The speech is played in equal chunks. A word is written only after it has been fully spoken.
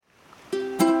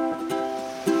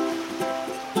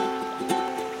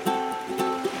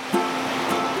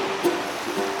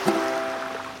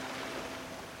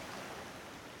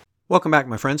Welcome back,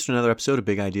 my friends, to another episode of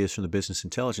Big Ideas from the Business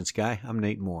Intelligence Guy. I'm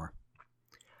Nate Moore.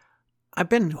 I've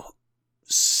been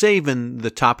saving the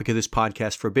topic of this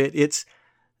podcast for a bit. It's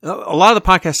a lot of the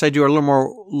podcasts I do are a little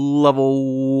more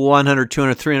level 100,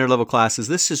 200, 300 level classes.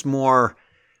 This is more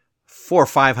 400 or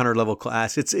 500 level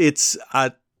class. It's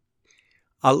a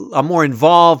more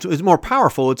involved, it's more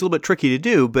powerful. It's a little bit tricky to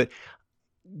do, but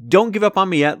don't give up on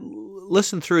me yet.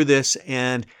 Listen through this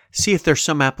and see if there's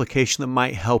some application that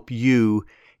might help you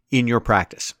in your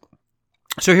practice.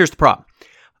 So here's the problem.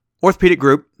 Orthopedic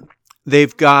group,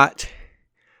 they've got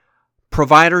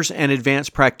providers and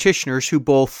advanced practitioners who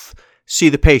both see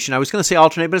the patient. I was going to say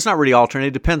alternate, but it's not really alternate.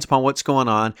 It depends upon what's going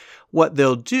on. What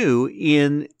they'll do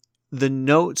in the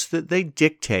notes that they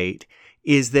dictate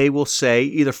is they will say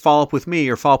either follow up with me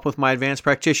or follow up with my advanced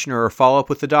practitioner or follow up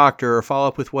with the doctor or follow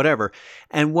up with whatever.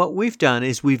 And what we've done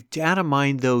is we've data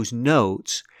mined those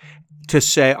notes to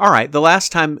say, all right, the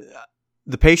last time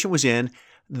the patient was in,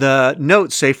 the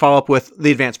notes say follow up with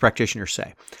the advanced practitioner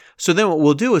say. So then what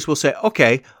we'll do is we'll say,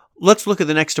 okay, let's look at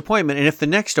the next appointment. And if the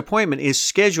next appointment is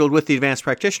scheduled with the advanced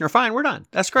practitioner, fine, we're done.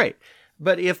 That's great.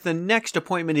 But if the next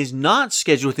appointment is not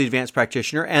scheduled with the advanced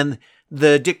practitioner and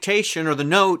the dictation or the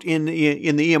note in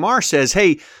the EMR says,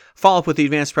 hey, follow up with the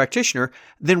advanced practitioner,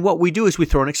 then what we do is we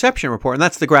throw an exception report. And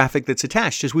that's the graphic that's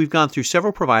attached, is we've gone through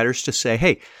several providers to say,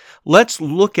 hey, let's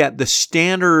look at the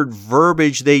standard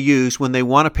verbiage they use when they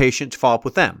want a patient to follow up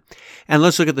with them. And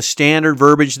let's look at the standard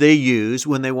verbiage they use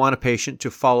when they want a patient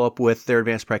to follow up with their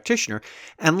advanced practitioner.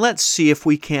 And let's see if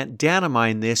we can't data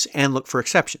mine this and look for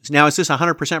exceptions. Now, is this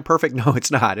 100% perfect? No,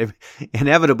 it's not.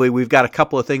 Inevitably, we've got a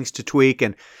couple of things to tweak.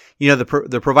 And, you know,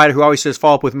 the provider who always says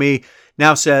follow up with me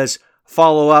now says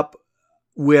follow up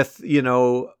with, you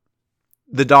know,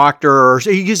 the doctor, or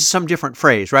he uses some different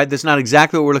phrase, right? That's not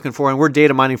exactly what we're looking for, and we're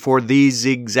data mining for these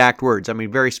exact words. I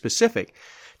mean, very specific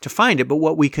to find it. But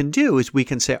what we can do is we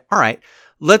can say, all right,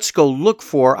 let's go look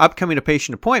for upcoming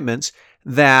patient appointments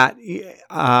that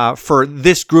for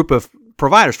this group of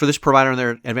providers, for this provider and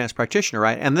their advanced practitioner,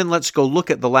 right? And then let's go look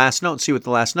at the last note and see what the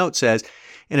last note says.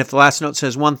 And if the last note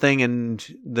says one thing and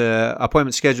the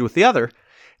appointment's scheduled with the other,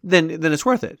 then it's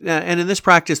worth it. And in this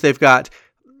practice, they've got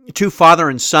two father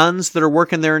and sons that are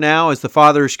working there now as the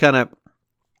father's kind of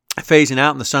phasing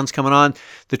out and the son's coming on.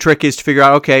 The trick is to figure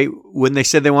out, okay, when they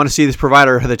said they want to see this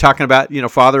provider, are they talking about, you know,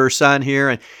 father or son here?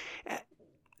 And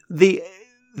the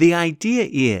idea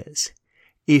is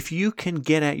if you can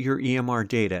get at your EMR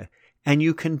data and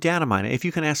you can data mine it, if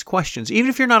you can ask questions, even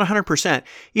if you're not 100%,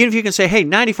 even if you can say, hey,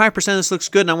 95% of this looks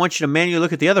good and I want you to manually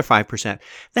look at the other 5%,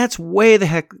 that's way the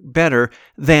heck better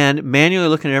than manually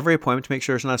looking at every appointment to make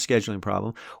sure it's not a scheduling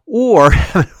problem. Or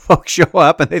folks show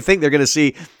up and they think they're going to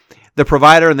see the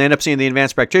provider and they end up seeing the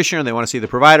advanced practitioner and they want to see the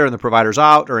provider and the provider's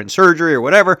out or in surgery or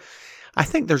whatever. I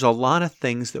think there's a lot of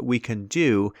things that we can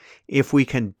do if we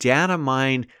can data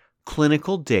mine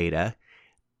clinical data,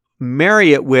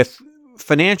 marry it with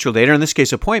financial data, in this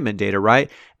case, appointment data, right?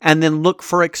 And then look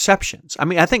for exceptions. I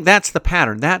mean, I think that's the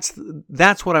pattern.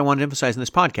 That's what I want to emphasize in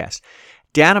this podcast.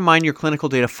 Data mine your clinical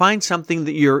data. Find something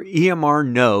that your EMR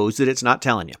knows that it's not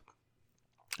telling you.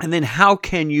 And then how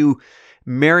can you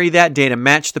marry that data,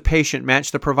 match the patient,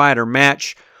 match the provider,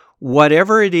 match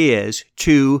whatever it is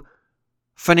to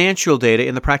financial data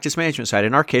in the practice management side,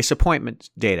 in our case, appointment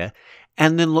data,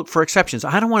 and then look for exceptions.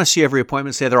 I don't want to see every appointment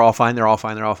and say they're all fine, they're all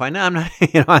fine, they're all fine. No, I'm not,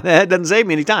 that doesn't save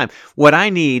me any time. What I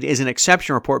need is an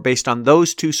exception report based on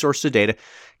those two sources of data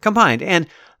combined. And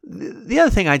the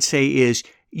other thing I'd say is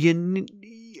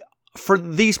for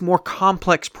these more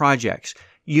complex projects,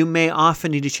 you may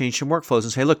often need to change some workflows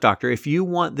and say, look, doctor, if you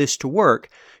want this to work,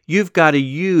 you've got to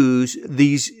use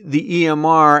the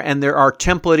EMR and there are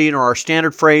templating or our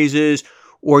standard phrases,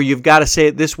 or you've got to say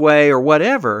it this way or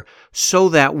whatever, so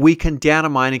that we can data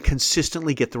mine and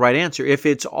consistently get the right answer. If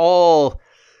it's all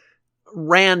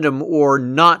random or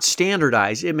not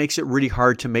standardized, it makes it really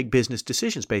hard to make business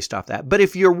decisions based off that. But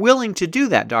if you're willing to do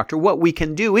that, doctor, what we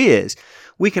can do is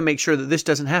we can make sure that this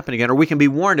doesn't happen again, or we can be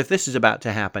warned if this is about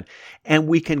to happen. And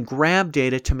we can grab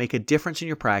data to make a difference in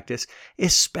your practice,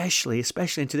 especially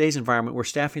in today's environment where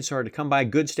staffing's hard to come by,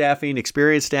 good staffing,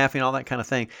 experienced staffing, all that kind of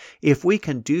thing. If we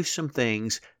can do some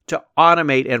things to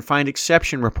automate and find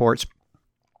exception reports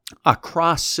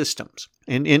across systems,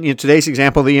 in today's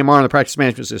example, the EMR and the practice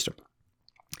management system,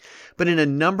 but in a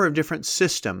number of different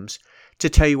systems to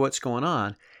tell you what's going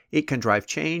on, it can drive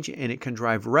change and it can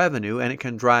drive revenue and it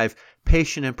can drive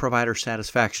patient and provider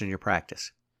satisfaction in your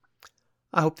practice.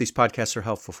 I hope these podcasts are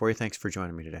helpful for you. Thanks for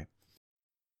joining me today.